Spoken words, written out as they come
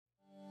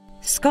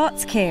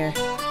ScotsCare,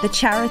 the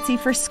charity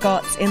for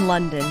Scots in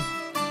London.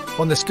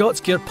 On the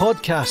ScotsCare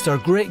podcast, our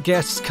great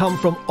guests come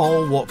from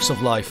all walks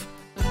of life.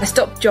 I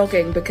stopped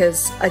jogging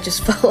because I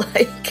just felt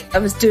like I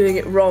was doing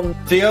it wrong.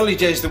 The early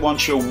days of the One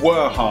Show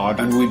were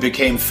hard, and we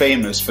became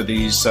famous for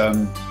these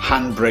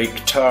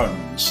handbrake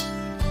turns.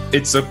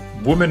 It's a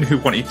woman who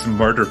wanted to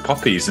murder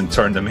puppies and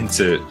turn them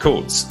into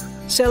coats.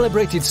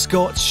 Celebrated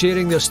Scots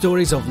sharing their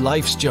stories of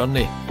life's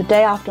journey. The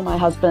day after my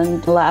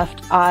husband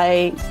left,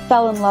 I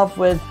fell in love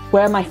with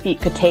where my feet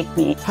could take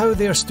me. How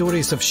their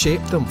stories have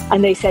shaped them.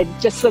 And they said,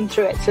 just swim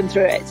through it, swim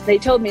through it. They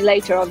told me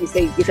later,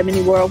 obviously, it's a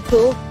mini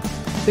whirlpool.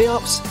 The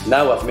ups.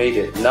 Now I've made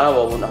it. Now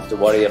I won't have to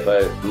worry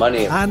about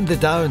money. And the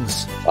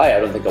downs. I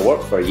don't think I'll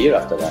work for a year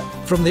after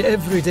that. From the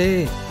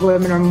everyday.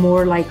 Women are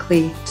more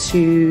likely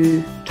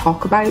to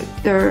talk about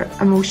their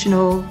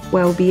emotional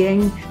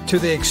well-being. To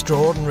the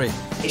extraordinary.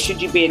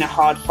 Should you be in a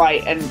hard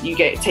fight and you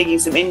get taking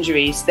some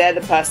injuries, they're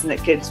the person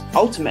that could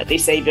ultimately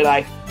save your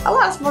life.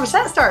 Alanis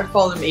Morissette started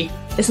following me.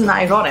 Isn't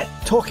that ironic?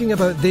 Talking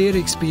about their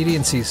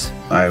experiences.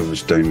 I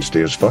was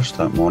downstairs first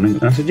that morning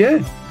and I said,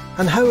 yeah.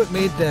 And how it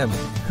made them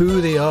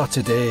who they are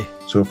today.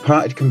 So if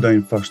Pat had come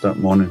down first that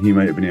morning, he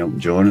might have been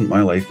Elton John and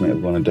my life might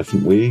have gone a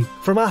different way.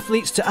 From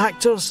athletes to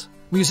actors,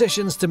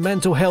 musicians to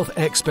mental health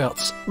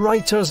experts,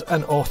 writers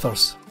and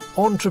authors,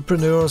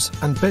 entrepreneurs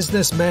and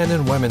businessmen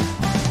and women.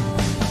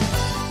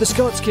 The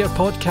ScotsCare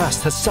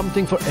podcast has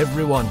something for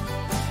everyone.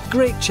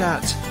 Great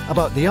chat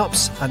about the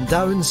ups and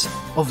downs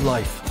of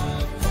life.